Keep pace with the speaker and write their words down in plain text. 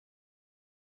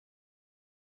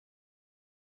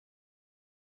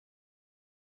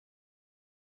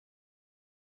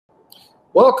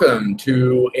Welcome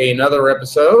to another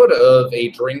episode of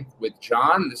A Drink with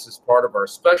John. This is part of our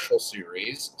special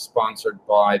series sponsored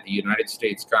by the United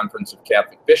States Conference of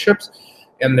Catholic Bishops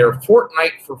and their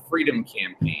Fortnight for Freedom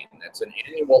campaign. That's an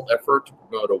annual effort to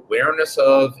promote awareness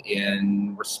of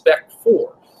and respect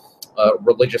for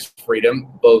religious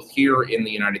freedom, both here in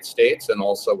the United States and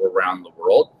also around the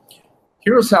world.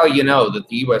 Here's how you know that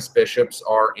the U.S. bishops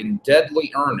are in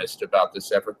deadly earnest about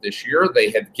this effort this year.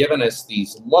 They have given us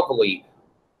these lovely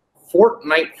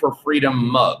Fortnight for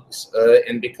Freedom mugs.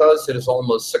 And because it is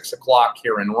almost 6 o'clock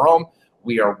here in Rome,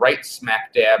 we are right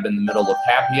smack dab in the middle of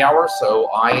happy hour. So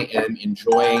I am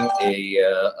enjoying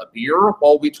a beer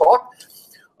while we talk.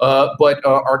 But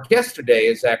our guest today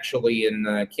is actually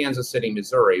in Kansas City,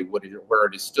 Missouri, where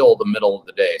it is still the middle of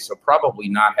the day. So probably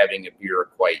not having a beer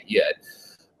quite yet.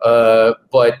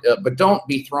 But don't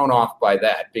be thrown off by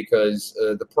that, because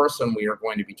the person we are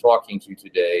going to be talking to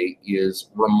today is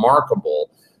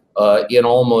remarkable in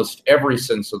almost every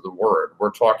sense of the word.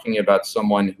 We're talking about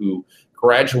someone who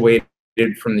graduated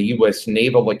from the U.S.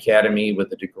 Naval Academy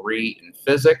with a degree in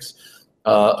physics,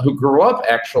 who grew up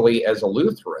actually as a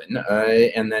Lutheran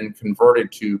and then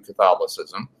converted to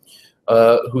Catholicism,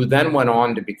 who then went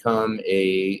on to become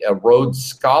a Rhodes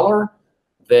Scholar,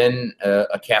 then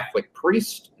a Catholic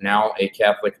priest, now a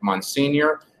Catholic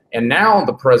Msgr, and now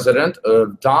the president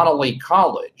of Donnelly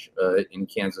College in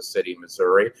Kansas City,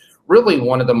 Missouri. Really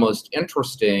one of the most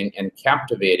interesting and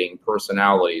captivating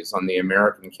personalities on the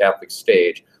American Catholic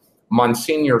stage,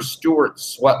 Msgr. Stuart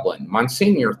Swetland.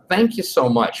 Msgr, thank you so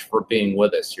much for being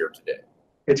with us here today.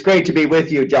 It's great to be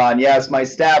with you, John. Yes, my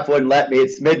staff wouldn't let me.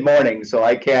 It's mid-morning, so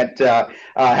I can't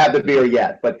have the beer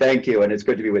yet, but thank you, and it's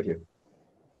good to be with you.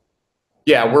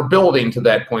 Yeah, we're building to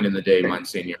that point in the day,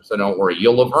 Msgr, so don't worry.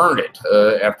 You'll have earned it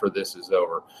after this is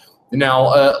over.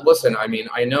 Now, listen, I mean,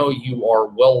 I know you are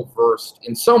well-versed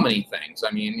in so many things.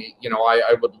 I mean, you know,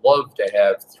 I would love to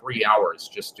have 3 hours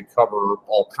just to cover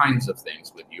all kinds of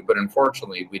things with you, but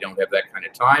unfortunately, we don't have that kind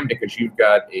of time because you've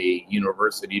got a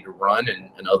university to run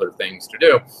and other things to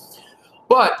do.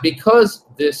 But because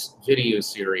this video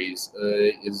series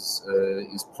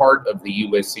is part of the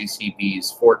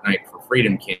USCCB's Fortnight for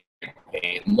Freedom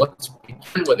campaign, let's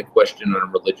begin with a question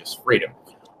on religious freedom.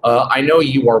 I know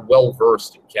you are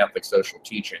well-versed in Catholic social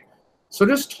teaching, so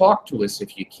just talk to us,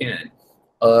 if you can,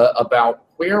 about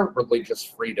where religious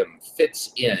freedom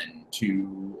fits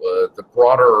into the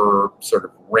broader sort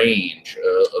of range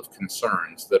of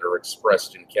concerns that are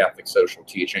expressed in Catholic social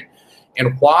teaching,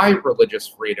 and why religious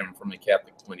freedom from a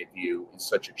Catholic point of view is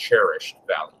such a cherished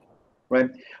value. Right.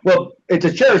 Well, it's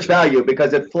a cherished value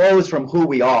because it flows from who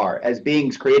we are as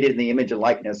beings created in the image and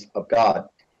likeness of God.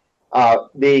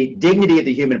 The dignity of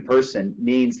the human person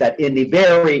means that in the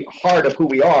very heart of who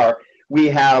we are, we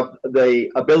have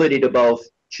the ability to both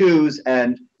choose,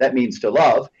 and that means to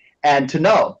love, and to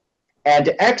know, and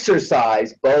to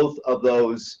exercise both of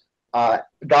those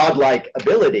godlike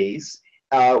abilities.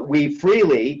 We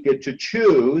freely get to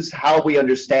choose how we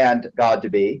understand God to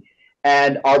be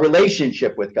and our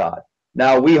relationship with God.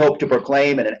 Now, we hope to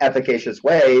proclaim in an efficacious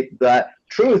way the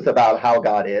truth about how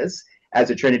God is as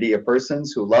a Trinity of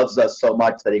persons who loves us so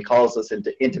much that he calls us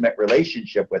into intimate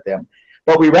relationship with him.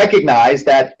 But we recognize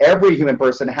that every human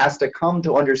person has to come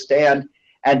to understand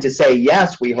and to say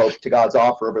yes, we hope, to God's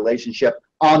offer of relationship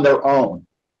on their own.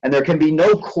 And there can be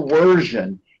no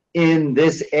coercion in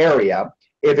this area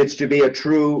if it's to be a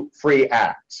true free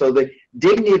act. So the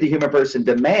dignity of the human person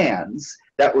demands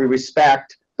that we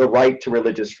respect the right to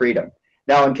religious freedom.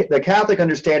 Now, in the Catholic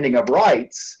understanding of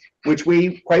rights, which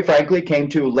we, quite frankly, came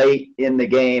to late in the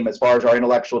game as far as our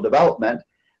intellectual development,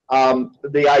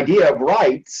 the idea of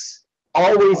rights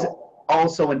always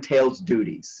also entails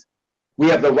duties. We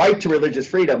have the right to religious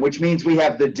freedom, which means we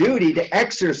have the duty to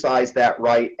exercise that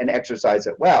right and exercise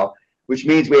it well, which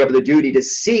means we have the duty to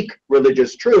seek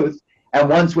religious truth, and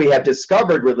once we have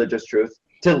discovered religious truth,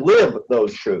 to live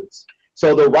those truths.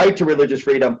 So the right to religious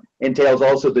freedom entails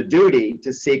also the duty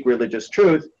to seek religious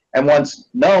truth, and once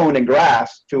known and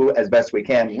grasped, to, as best we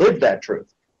can, live that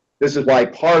truth. This is why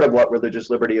part of what religious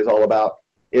liberty is all about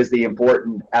is the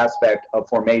important aspect of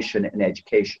formation and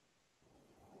education.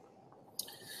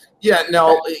 Yeah,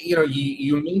 now, you know,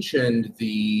 you mentioned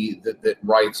that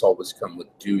rights always come with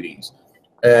duties.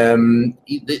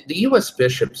 The U.S.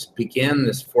 bishops began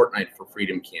this Fortnight for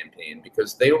Freedom campaign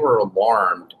because they were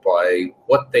alarmed by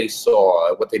what they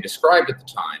saw, what they described at the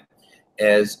time,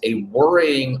 as a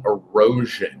worrying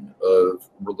erosion of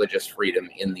religious freedom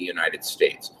in the United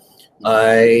States.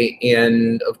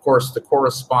 And of course, the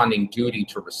corresponding duty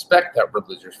to respect that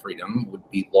religious freedom would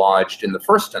be lodged in the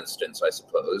first instance, I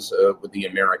suppose, with the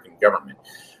American government.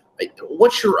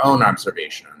 What's your own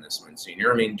observation on this,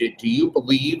 Msgr? I mean, do you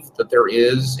believe that there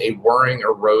is a worrying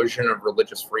erosion of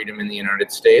religious freedom in the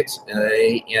United States?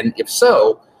 And if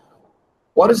so,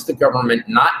 what is the government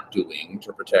not doing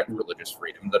to protect religious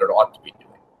freedom that it ought to be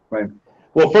doing? Right.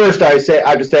 Well, first, I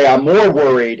have to say I'm more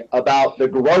worried about the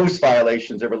gross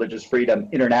violations of religious freedom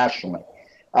internationally.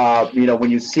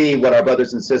 When you see what our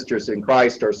brothers and sisters in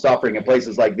Christ are suffering in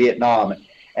places like Vietnam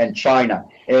and China,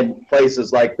 in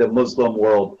places like the Muslim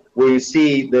world, where you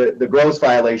see the gross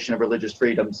violation of religious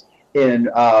freedoms in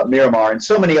Myanmar and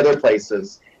so many other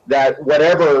places, that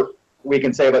whatever we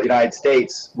can say about the United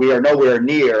States, we are nowhere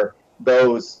near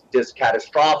those just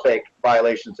catastrophic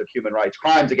violations of human rights,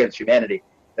 crimes against humanity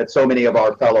that so many of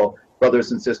our fellow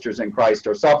brothers and sisters in Christ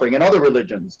are suffering, and other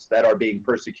religions that are being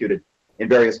persecuted in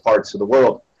various parts of the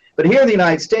world. But here in the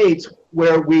United States,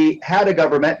 where we had a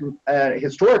government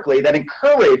historically that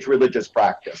encouraged religious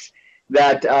practice,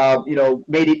 that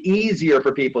made it easier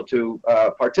for people to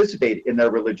participate in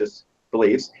their religious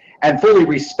beliefs, and fully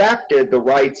respected the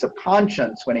rights of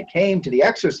conscience when it came to the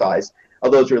exercise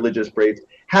of those religious beliefs,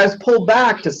 has pulled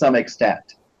back to some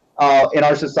extent. In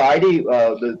our society,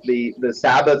 the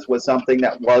Sabbath was something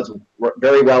that was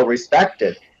very well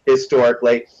respected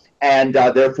historically, and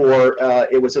therefore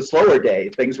it was a slower day.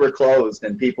 Things were closed,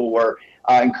 and people were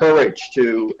encouraged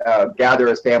to gather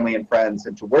as family and friends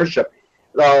and to worship.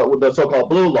 The so-called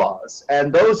blue laws,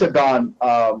 and those have gone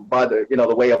by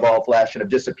the way of all flesh and have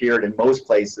disappeared in most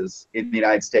places in the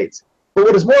United States. But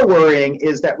what is more worrying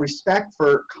is that respect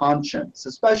for conscience,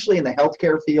 especially in the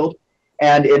healthcare field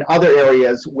and in other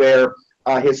areas where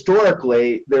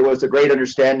historically there was a great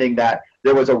understanding that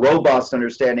there was a robust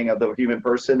understanding of the human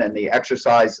person and the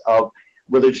exercise of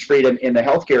religious freedom in the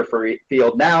healthcare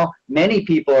field. Now, many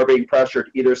people are being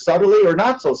pressured, either subtly or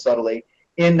not so subtly,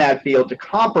 in that field to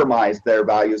compromise their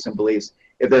values and beliefs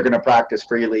if they're going to practice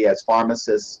freely as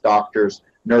pharmacists, doctors,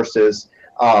 nurses,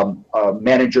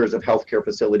 managers of healthcare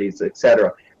facilities,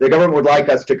 etc. The government would like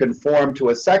us to conform to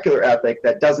a secular ethic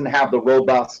that doesn't have the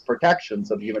robust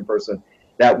protections of the human person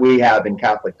that we have in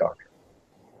Catholic doctrine.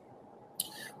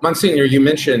 Msgr, you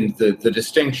mentioned the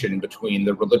distinction between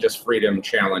the religious freedom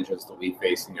challenges that we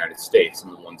face in the United States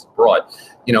and the ones abroad.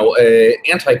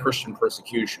 Anti-Christian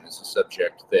persecution is a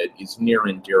subject that is near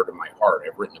and dear to my heart.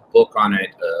 I've written a book on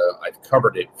it. I've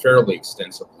covered it fairly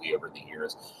extensively over the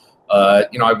years.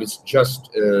 I was just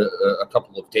a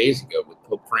couple of days ago with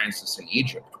Pope Francis in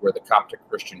Egypt, where the Coptic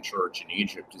Christian Church in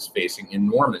Egypt is facing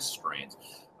enormous strains.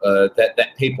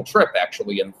 That papal trip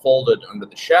actually unfolded under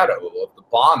the shadow of the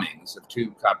bombings of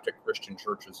two Coptic Christian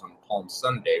churches on Palm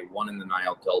Sunday, one in the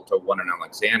Nile Delta, one in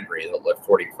Alexandria, that left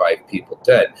 45 people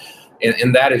dead.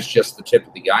 And that is just the tip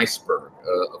of the iceberg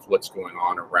of what's going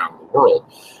on around the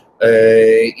world.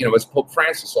 As Pope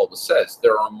Francis always says,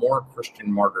 there are more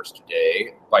Christian martyrs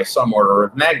today by some order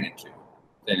of magnitude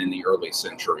than in the early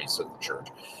centuries of the church.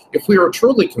 If we are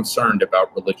truly concerned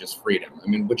about religious freedom, I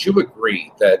mean, would you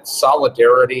agree that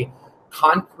solidarity,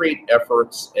 concrete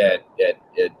efforts at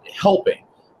helping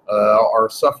our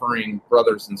suffering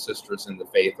brothers and sisters in the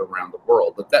faith around the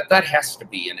world, that has to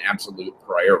be an absolute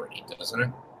priority, doesn't it?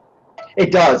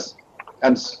 It does.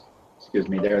 Excuse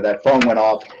me there, that phone went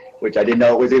off, which I didn't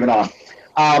know it was even on.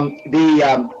 I'm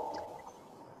going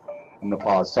to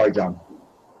pause. Sorry, John.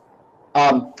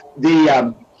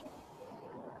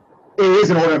 It is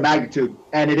an order of magnitude,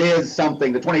 and it is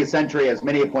something, the 20th century, as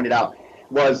many have pointed out,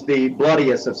 was the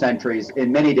bloodiest of centuries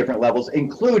in many different levels,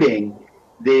 including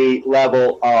the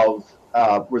level of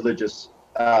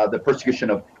the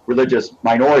persecution of religious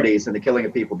minorities and the killing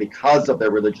of people because of their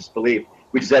religious belief.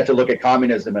 We just have to look at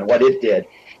communism and what it did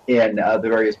in the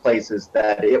various places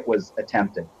that it was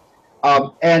attempting.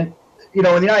 In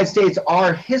the United States,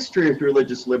 our history with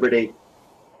religious liberty,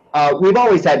 we've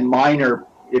always had minor,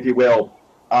 if you will,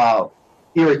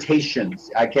 irritations.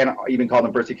 I can't even call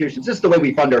them persecutions. Just the way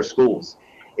we fund our schools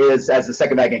is, as the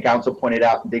Second Vatican Council pointed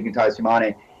out in Dignitatis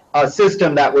Humanae, a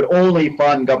system that would only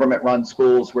fund government-run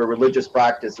schools where religious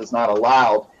practice is not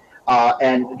allowed,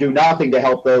 and do nothing to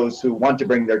help those who want to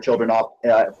bring their children up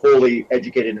fully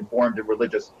educated, informed in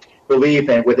religious belief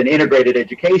and with an integrated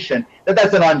education.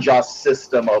 That's an unjust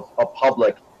system of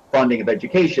public funding of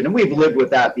education, and we've lived with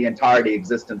that the entirety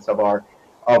existence of our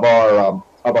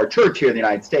church here in the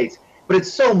United States. But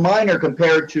it's so minor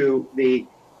compared to the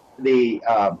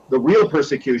real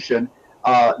persecution,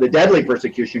 the deadly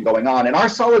persecution going on. And our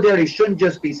solidarity shouldn't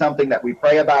just be something that we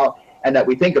pray about and that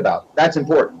we think about. That's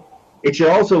important. It should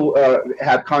also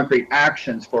have concrete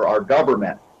actions for our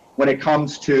government when it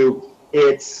comes to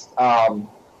its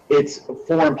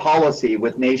foreign policy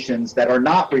with nations that are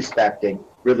not respecting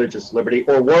religious liberty,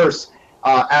 or worse,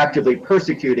 actively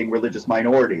persecuting religious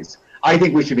minorities. I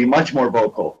think we should be much more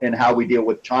vocal in how we deal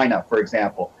with China, for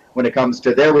example, when it comes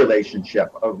to their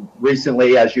relationship.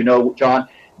 Recently, as you know, John,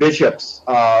 bishops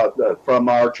from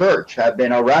our church have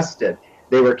been arrested.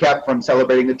 They were kept from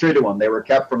celebrating the Triduum. They were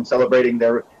kept from celebrating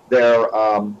their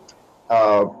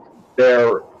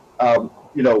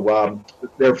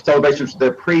celebrations,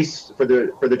 their priests for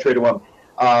the Triduum.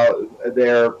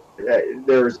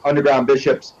 There's underground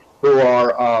bishops who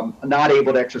are not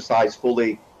able to exercise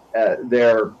fully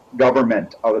their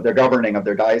government, their governing of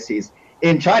their diocese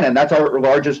in China, and that's our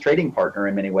largest trading partner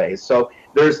in many ways. So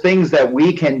there's things that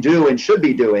we can do and should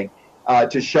be doing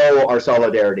to show our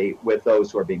solidarity with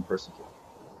those who are being persecuted.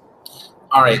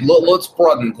 All right, let's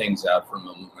broaden things out for a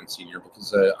moment, Msgr,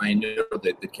 because I know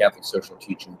that the Catholic social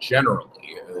teaching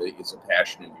generally is a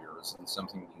passion of yours and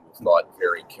something you've thought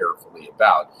very carefully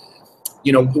about.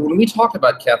 You know, when we talk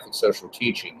about Catholic social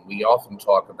teaching, we often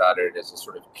talk about it as a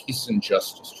sort of peace and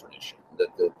justice tradition, that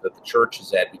the Church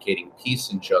is advocating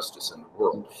peace and justice in the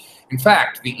world. In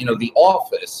fact, the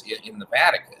office in the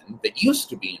Vatican that used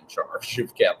to be in charge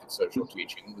of Catholic social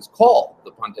teaching was called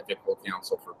the Pontifical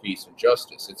Council for Peace and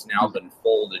Justice. It's now been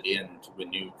folded into a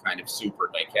new kind of super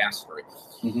dicastery.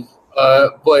 Mm-hmm.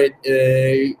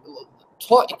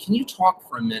 Can you talk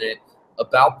for a minute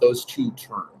about those two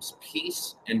terms,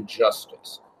 peace and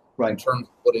justice, right, in terms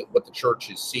of what the Church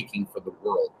is seeking for the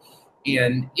world?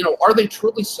 And, are they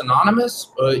truly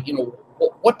synonymous?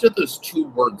 What do those two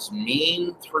words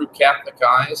mean through Catholic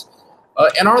eyes?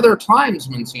 And are there times,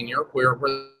 Msgr, where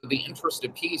the interest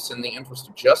of peace and the interest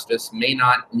of justice may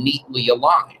not neatly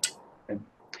align?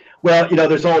 Well,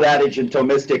 there's an old adage in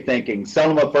Thomistic thinking,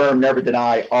 seldom affirm, never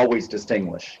deny, always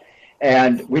distinguish.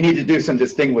 And we need to do some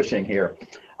distinguishing here.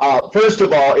 First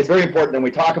of all, it's very important when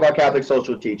we talk about Catholic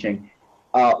social teaching,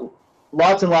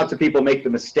 lots and lots of people make the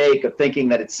mistake of thinking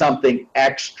that it's something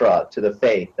extra to the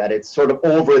faith, that it's sort of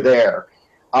over there,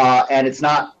 and it's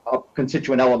not a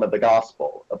constituent element of the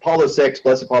gospel.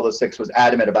 Blessed Apollo VI was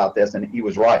adamant about this, and he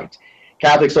was right.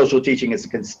 Catholic social teaching is a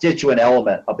constituent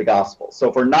element of the gospel. So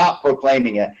if we're not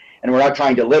proclaiming it and we're not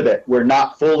trying to live it, we're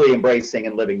not fully embracing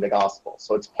and living the gospel.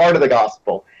 So it's part of the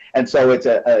gospel, and so it's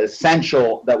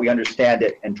essential that we understand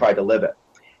it and try to live it.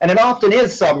 And it often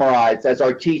is summarized as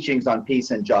our teachings on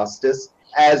peace and justice,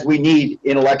 as we need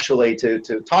intellectually to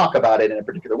talk about it in a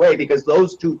particular way, because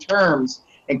those two terms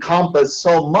encompass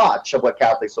so much of what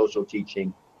Catholic social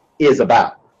teaching is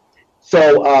about.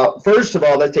 So first of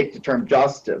all, let's take the term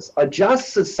justice. A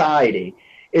just society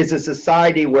is a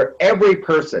society where every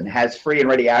person has free and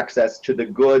ready access to the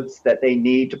goods that they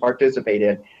need to participate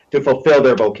in to fulfill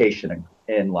their vocation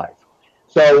in life.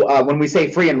 So when we say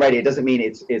free and ready, it doesn't mean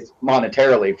it's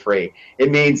monetarily free.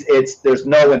 It means there's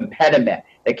no impediment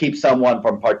that keeps someone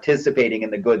from participating in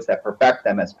the goods that perfect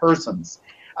them as persons.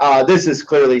 This is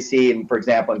clearly seen, for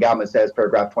example, in Gaudium et Spes,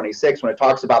 paragraph 26, when it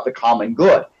talks about the common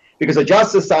good. Because a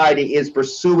just society is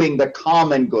pursuing the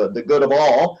common good, the good of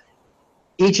all,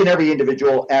 each and every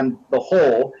individual and the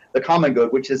whole, the common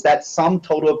good, which is that sum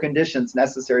total of conditions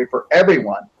necessary for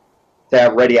everyone to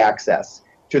have ready access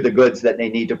to the goods that they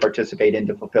need to participate in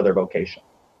to fulfill their vocation.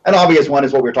 An obvious one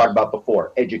is what we were talking about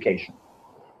before, education.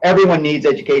 Everyone needs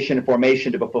education and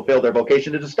formation to fulfill their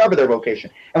vocation, to discover their vocation.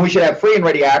 And we should have free and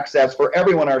ready access for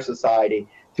everyone in our society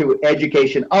to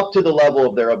education up to the level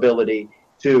of their ability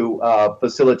to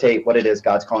facilitate what it is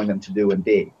God's calling them to do and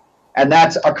be. And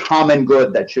that's a common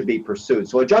good that should be pursued.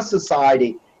 So a just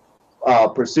society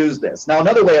pursues this. Now,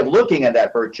 another way of looking at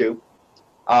that virtue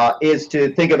is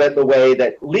to think of it the way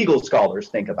that legal scholars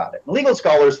think about it. Legal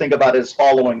scholars think about it as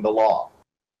following the law.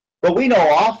 But we know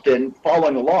often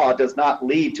following the law does not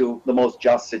lead to the most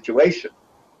just situation.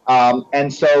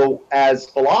 And so as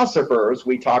philosophers,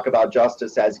 we talk about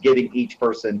justice as giving each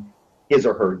person his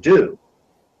or her due.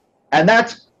 And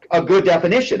that's a good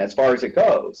definition as far as it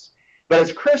goes. But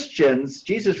as Christians,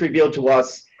 Jesus revealed to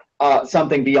us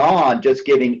something beyond just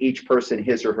giving each person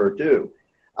his or her due.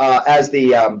 As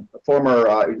the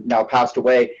former, now passed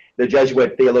away, the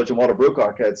Jesuit theologian Walter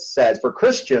Bruckner says, for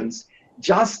Christians,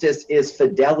 justice is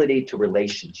fidelity to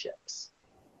relationships.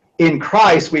 In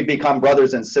Christ, we become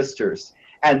brothers and sisters.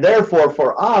 And therefore,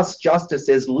 for us, justice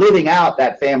is living out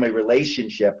that family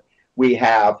relationship we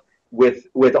have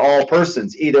with all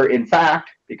persons, either in fact,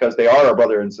 because they are a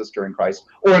brother and sister in Christ,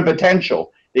 or in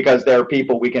potential, because they're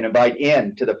people we can invite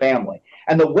in to the family.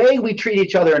 And the way we treat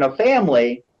each other in a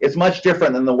family is much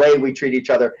different than the way we treat each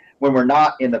other when we're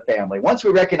not in the family. Once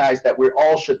we recognize that we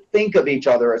all should think of each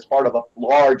other as part of a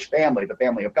large family, the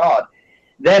family of God,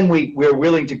 then we're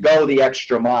willing to go the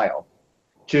extra mile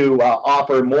to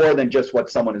offer more than just what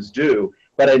someone is due,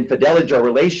 but in fidelity to our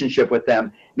relationship with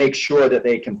them, make sure that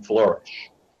they can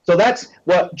flourish. So that's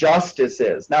what justice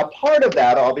is. Now, part of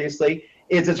that, obviously,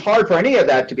 is it's hard for any of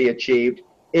that to be achieved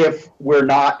if we're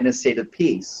not in a state of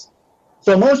peace.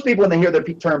 So most people, when they hear the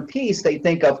term peace, they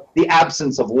think of the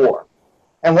absence of war.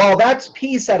 And while that's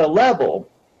peace at a level,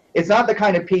 it's not the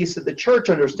kind of peace that the church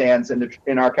understands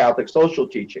in our Catholic social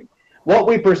teaching. What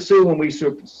we pursue when we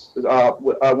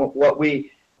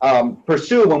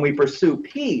pursue when we pursue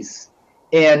peace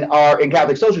in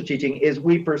Catholic social teaching is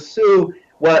we pursue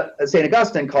what St.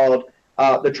 Augustine called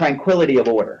the tranquility of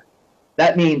order.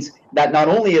 That means that not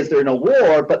only is there no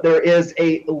war, but there is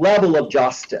a level of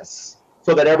justice,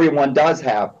 so that everyone does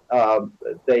have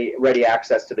the ready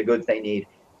access to the goods they need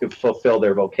to fulfill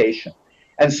their vocation.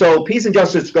 And so peace and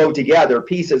justice go together.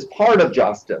 Peace is part of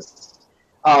justice,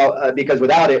 because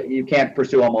without it, you can't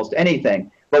pursue almost anything.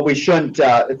 But we shouldn't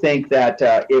think that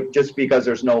if just because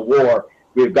there's no war,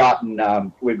 we've gotten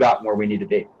where we need to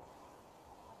be.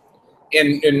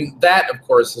 And that, of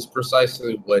course, is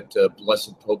precisely what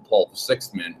Blessed Pope Paul VI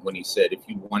meant when he said, if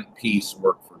you want peace,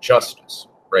 work for justice,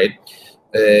 right?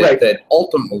 Right. That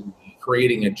ultimately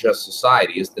creating a just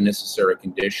society is the necessary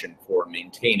condition for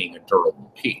maintaining a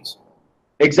durable peace.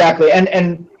 Exactly.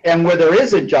 And where there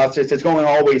is injustice, it's going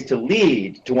always to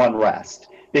lead to unrest,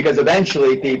 because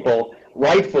eventually people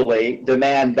rightfully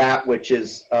demand that which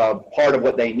is part of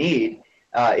what they need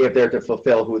if they're to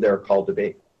fulfill who they're called to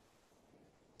be.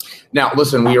 Now,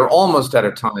 listen, we are almost out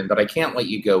of time, but I can't let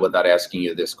you go without asking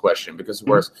you this question because, of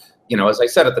course, you know, as I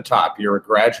said at the top, you're a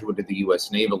graduate of the U.S.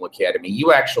 Naval Academy.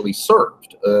 You actually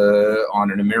served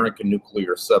on an American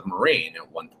nuclear submarine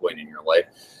at one point in your life.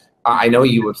 I know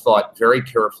you have thought very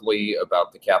carefully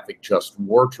about the Catholic just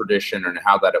war tradition and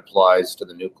how that applies to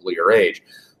the nuclear age.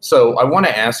 So I want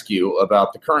to ask you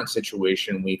about the current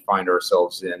situation we find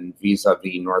ourselves in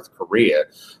vis-a-vis North Korea,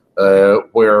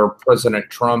 where President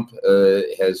Trump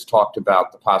has talked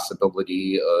about the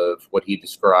possibility of what he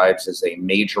describes as a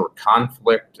major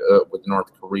conflict with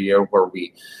North Korea, where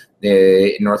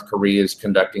North Korea is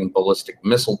conducting ballistic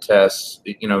missile tests.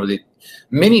 You know,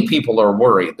 many people are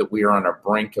worried that we are on the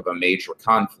brink of a major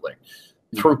conflict.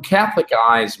 Through Catholic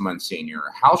eyes, Monsignor,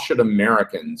 how should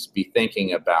Americans be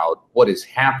thinking about what is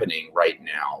happening right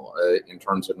now in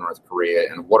terms of North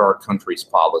Korea and what our country's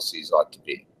policies ought to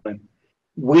be?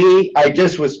 I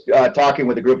just was talking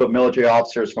with a group of military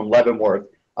officers from Leavenworth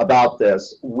about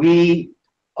this. We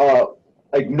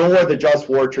ignore the just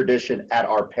war tradition at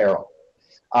our peril.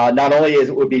 Not only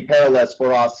it would be perilous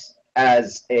for us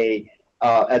as a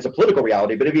political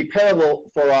reality, but it'd be perilous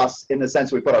for us in the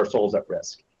sense we put our souls at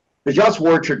risk. The just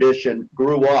war tradition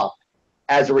grew up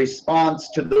as a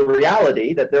response to the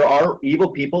reality that there are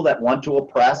evil people that want to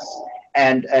oppress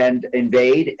and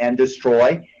invade and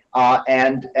destroy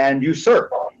and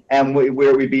usurp. And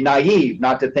we'd be naive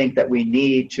not to think that we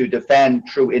need to defend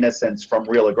true innocence from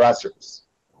real aggressors.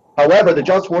 However, the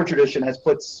just war tradition has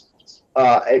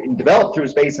developed through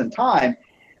space and time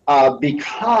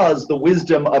because the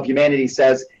wisdom of humanity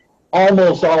says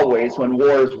almost always when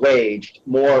war is waged,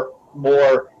 more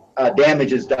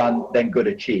damage is done than good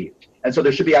achieved. And so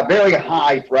there should be a very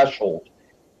high threshold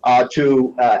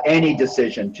to any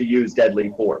decision to use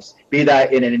deadly force, be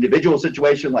that in an individual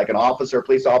situation like an officer,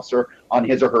 police officer on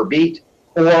his or her beat,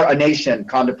 or a nation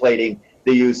contemplating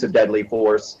the use of deadly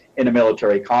force in a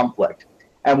military conflict.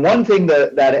 And one thing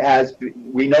that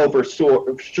we know for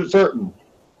certain,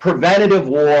 preventative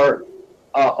war,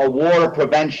 a war of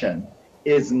prevention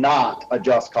is not a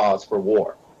just cause for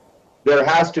war. There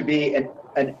has to be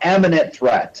an imminent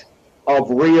threat of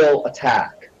real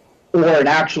attack or an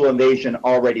actual invasion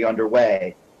already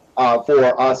underway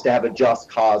for us to have a just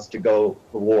cause to go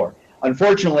for war.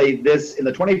 Unfortunately, in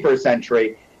the 21st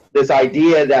century, this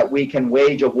idea that we can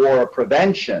wage a war of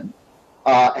prevention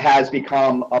has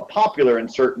become popular in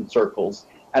certain circles,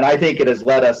 and I think it has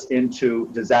led us into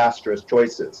disastrous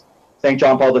choices. St.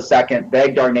 John Paul II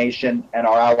begged our nation and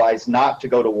our allies not to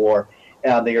go to war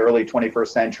in the early 21st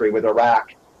century with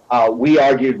Iraq. We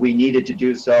argued we needed to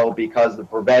do so because of the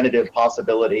preventative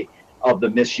possibility of the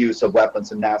misuse of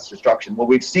weapons of mass destruction. What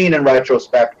we've seen in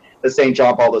retrospect that St.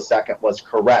 John Paul II was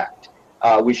correct.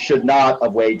 We should not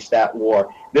have waged that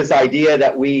war. This idea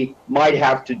that we might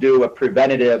have to do a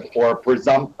preventative or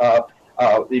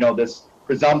this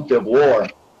presumptive war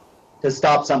to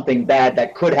stop something bad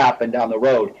that could happen down the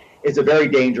road is a very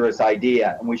dangerous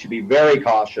idea, and we should be very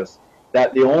cautious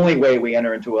that the only way we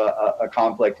enter into a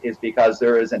conflict is because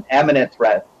there is an imminent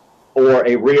threat or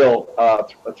a real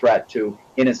threat to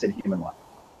innocent human life.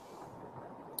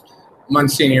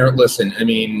 Monsignor, listen, I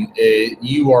mean,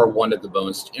 you are one of the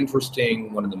most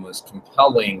interesting, one of the most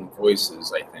compelling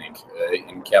voices, I think,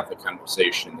 in Catholic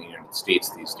conversation in the United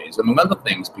States these days, among other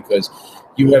things, because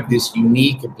you have this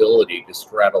unique ability to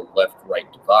straddle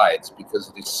left-right divides, because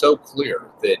it is so clear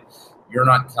that you're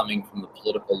not coming from the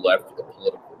political left or the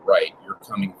political right. You're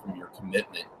coming from your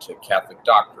commitment to Catholic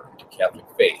doctrine, to Catholic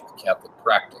faith, Catholic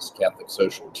practice, Catholic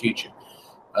social teaching.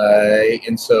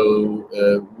 And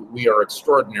so we are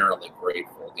extraordinarily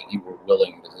grateful that you were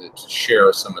willing to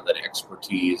share some of that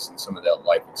expertise and some of that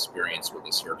life experience with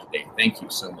us here today. Thank you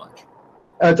so much.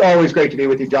 It's always great to be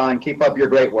with you, John. Keep up your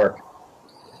great work.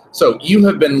 So you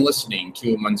have been listening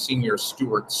to Monsignor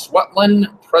Stuart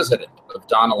Swetland, president of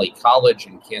Donnelly College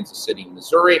in Kansas City,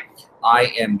 Missouri.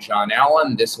 I am John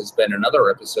Allen. This has been another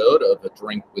episode of A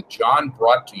Drink with John,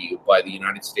 brought to you by the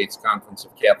United States Conference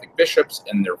of Catholic Bishops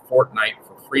and their Fortnight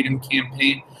for Freedom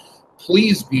campaign.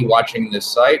 Please be watching this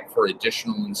site for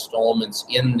additional installments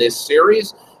in this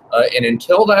series. And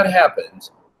until that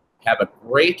happens, have a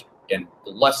great and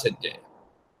blessed day.